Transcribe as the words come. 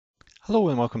Hello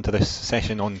and welcome to this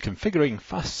session on configuring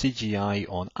FastCGI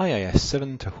on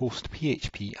IIS7 to host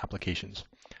PHP applications,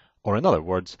 or in other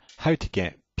words, how to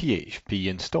get PHP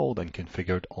installed and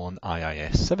configured on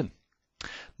IIS7.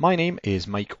 My name is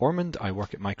Mike Ormond. I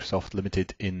work at Microsoft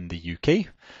Limited in the UK,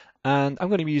 and I'm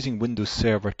going to be using Windows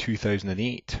Server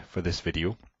 2008 for this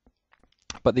video.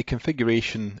 But the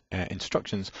configuration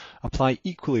instructions apply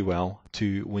equally well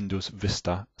to Windows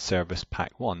Vista Service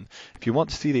Pack 1. If you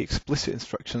want to see the explicit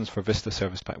instructions for Vista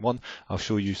Service Pack 1, I'll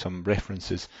show you some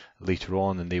references later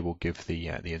on, and they will give the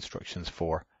instructions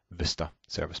for Vista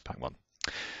Service Pack 1.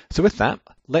 So with that,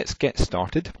 let's get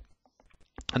started.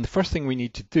 And the first thing we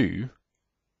need to do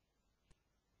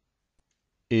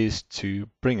is to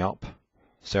bring up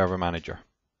Server Manager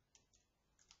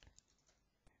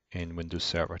in Windows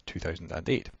Server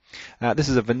 2008. This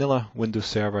is a vanilla Windows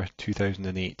Server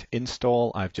 2008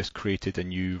 install. I've just created a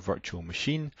new virtual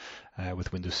machine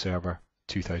with Windows Server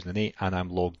 2008, and I'm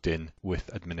logged in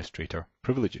with administrator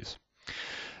privileges.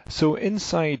 So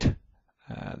inside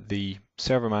the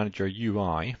Server Manager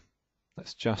UI,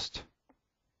 let's just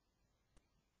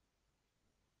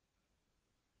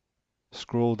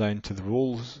scroll down to the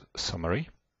roles summary,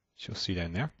 which you'll see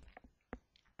down there.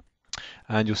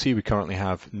 And you'll see we currently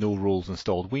have no roles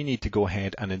installed. We need to go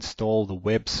ahead and install the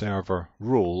web server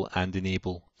role and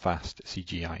enable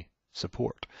FastCGI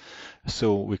support.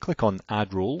 So we click on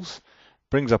Add Roles,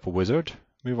 brings up a wizard,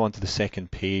 move on to the second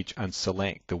page and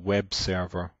select the web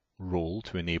server role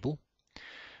to enable.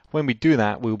 When we do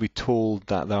that, we'll be told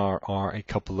that there are a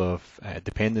couple of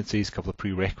dependencies, a couple of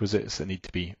prerequisites that need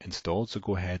to be installed. So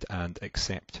go ahead and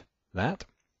accept that.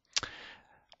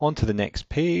 On to the next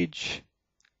page.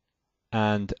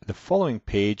 And the following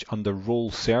page under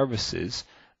Role Services,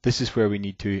 this is where we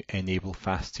need to enable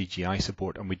FastCGI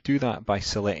support, and we do that by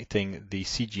selecting the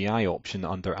CGI option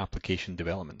under Application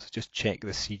Development. So just check the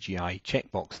CGI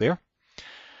checkbox there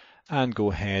and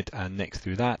go ahead and next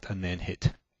through that and then hit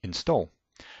Install.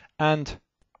 And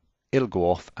it'll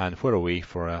go off and whir away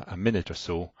for a minute or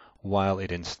so while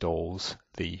it installs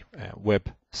the web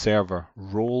server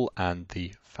role and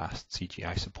the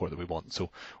FastCGI support that we want. So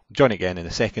we'll join again in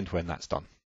a second when that's done.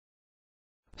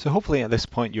 So hopefully at this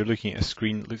point you're looking at a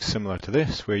screen that looks similar to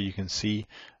this, where you can see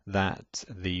that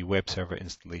the web server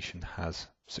installation has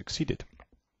succeeded.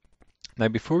 Now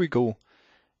before we go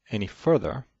any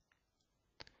further,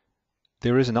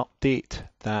 there is an update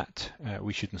that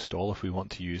we should install if we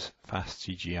want to use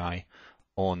FastCGI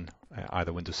on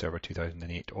either Windows Server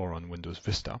 2008 or on Windows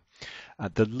Vista.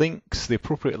 The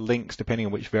appropriate links, depending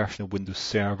on which version of Windows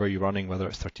Server you're running, whether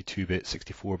it's 32-bit,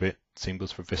 64-bit, same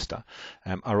goes for Vista,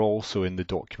 are also in the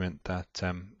document that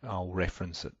I'll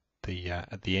reference at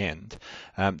the end.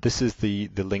 This is the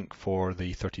link for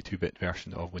the 32-bit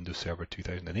version of Windows Server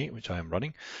 2008, which I am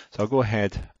running. So I'll go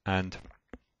ahead and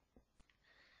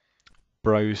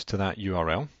browse to that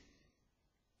URL.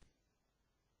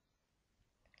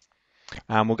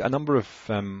 We'll get a number of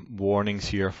warnings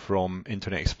here from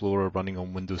Internet Explorer running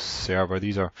on Windows Server.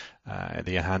 These are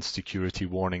the enhanced security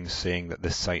warnings saying that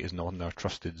this site is not in our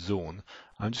trusted zone.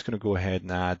 I'm just going to go ahead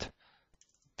and add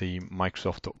the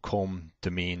Microsoft.com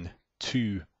domain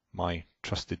to my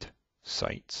trusted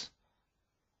sites.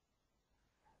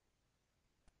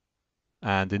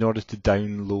 And in order to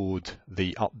download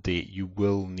the update, you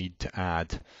will need to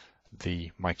add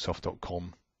the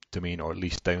Microsoft.com domain, or at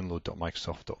least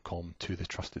download.microsoft.com to the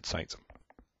trusted sites.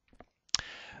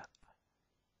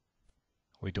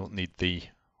 We don't need the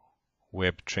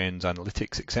web trends,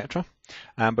 analytics, etc.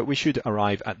 But we should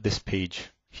arrive at this page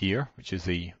here, which is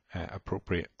the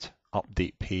appropriate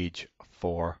update page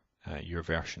for your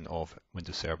version of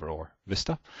Windows Server or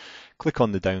Vista. Click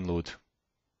on the download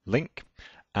link,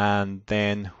 and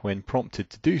then when prompted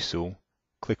to do so,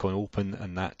 click on Open,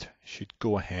 and that should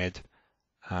go ahead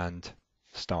and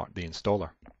start the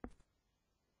installer.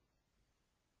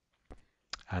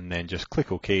 And then just click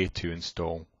OK to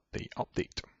install the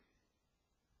update.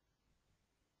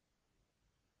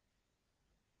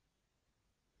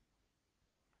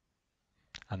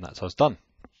 And that's us done.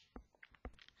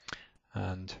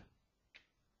 And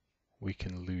we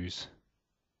can lose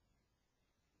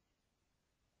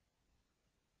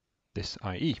this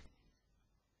IE.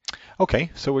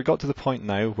 Okay, so we got to the point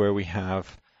now where we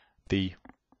have the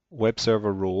web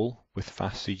server role with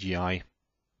FastCGI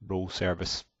role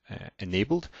service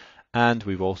enabled, and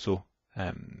we've also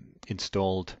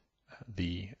installed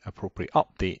the appropriate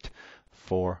update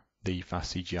for the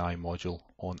FastCGI module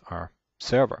on our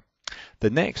server. The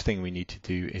next thing we need to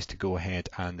do is to go ahead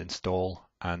and install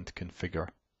and configure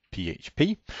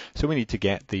PHP. So we need to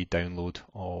get the download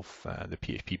of the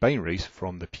PHP binaries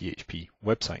from the PHP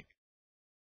website.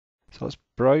 So let's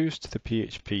browse to the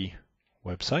PHP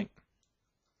website.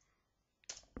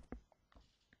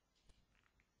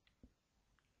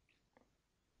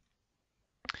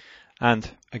 And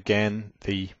again,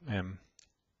 the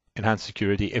enhanced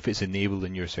security, if it's enabled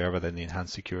in your server, then the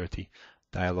enhanced security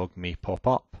dialog may pop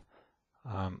up.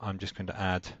 I'm just going to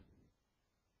add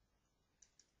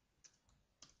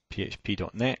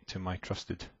php.net to my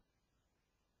trusted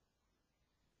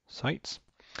sites,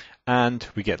 and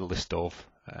we get a list of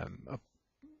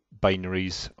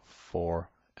binaries for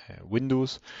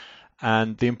Windows.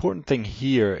 And the important thing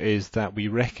here is that we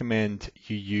recommend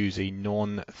you use a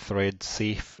non-thread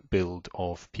safe build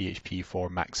of PHP for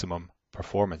maximum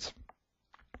performance.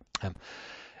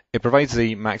 It provides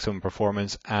the maximum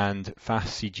performance, and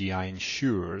FastCGI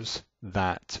ensures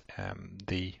that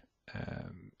the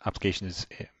application is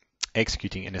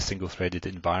executing in a single-threaded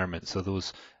environment, so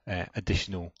those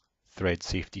additional thread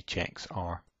safety checks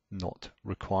are not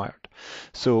required.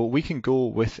 So we can go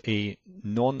with a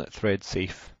non-thread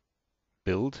safe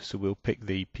build. So we'll pick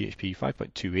the PHP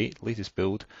 5.28 latest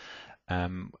build,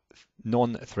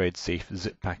 non-thread safe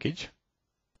zip package.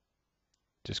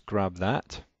 Just grab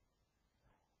that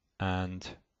and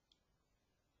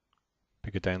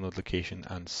pick a download location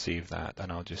and save that,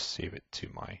 and I'll just save it to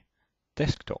my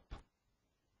desktop.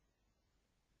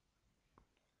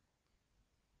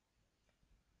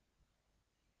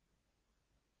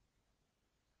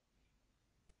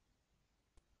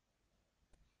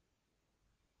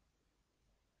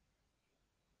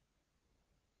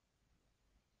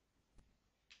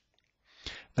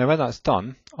 Now when that's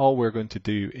done, all we're going to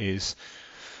do is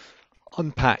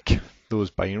unpack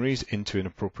those binaries into an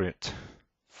appropriate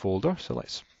folder. So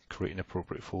let's create an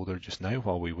appropriate folder just now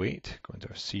while we wait. Go into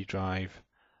our C drive,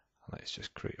 and let's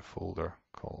just create a folder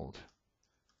called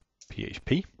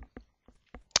PHP.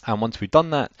 And once we've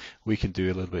done that, we can do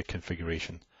a little bit of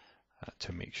configuration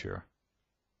to make sure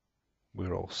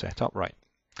we're all set up right.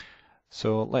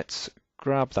 So let's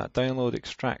grab that download,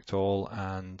 extract all,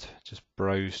 and just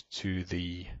browse to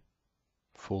the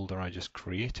folder I just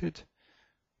created,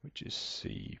 which is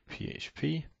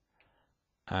CPHP,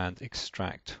 and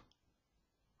extract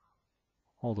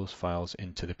all those files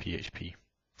into the PHP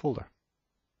folder.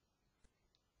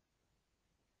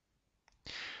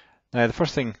 Now the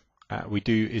first thing we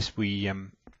do is we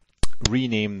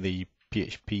rename the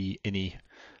PHP ini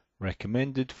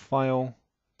recommended file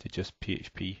to just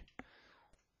php.ini,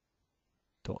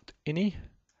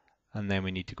 and then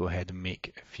we need to go ahead and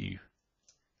make a few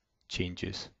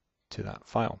changes to that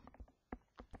file.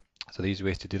 So the easy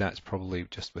way to do that is probably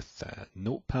just with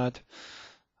Notepad.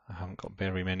 I haven't got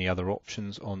very many other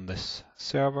options on this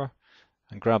server,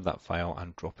 and grab that file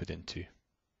and drop it into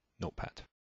Notepad.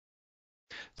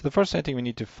 So the first setting we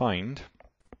need to find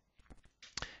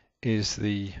is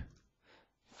the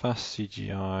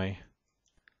FastCGI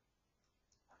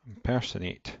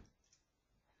impersonate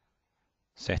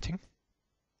setting.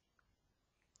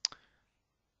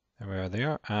 There we are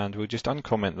there, and we'll just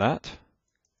uncomment that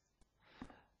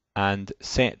and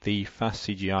set the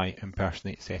FastCGI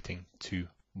impersonate setting to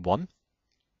 1.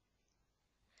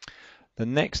 The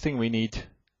next thing we need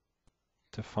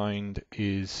to find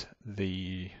is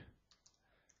the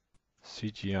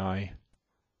CGI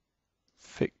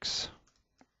fix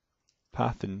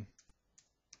path info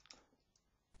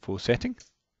setting.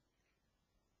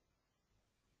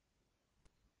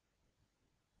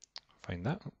 Find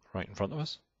that right in front of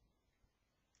us.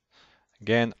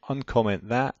 Again, uncomment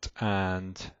that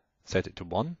and set it to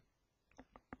 1.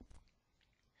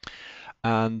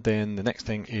 And then the next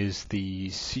thing is the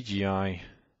CGI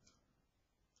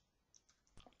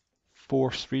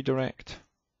force redirect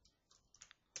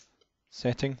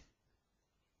setting.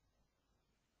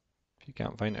 If you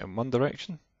can't find it in one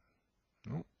direction,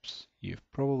 oops, you've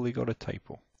probably got a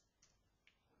typo.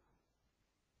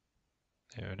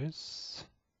 There it is.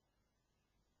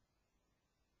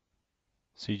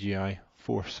 CGI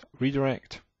force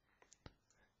redirect.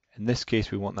 In this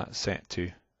case, we want that set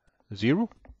to 0.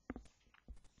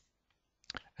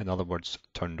 In other words,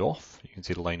 turned off. You can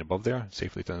see the line above there,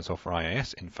 safely turn this off for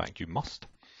IIS. In fact, you must.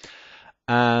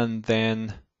 And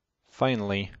then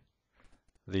finally,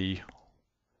 the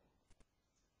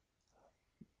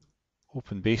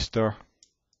open baster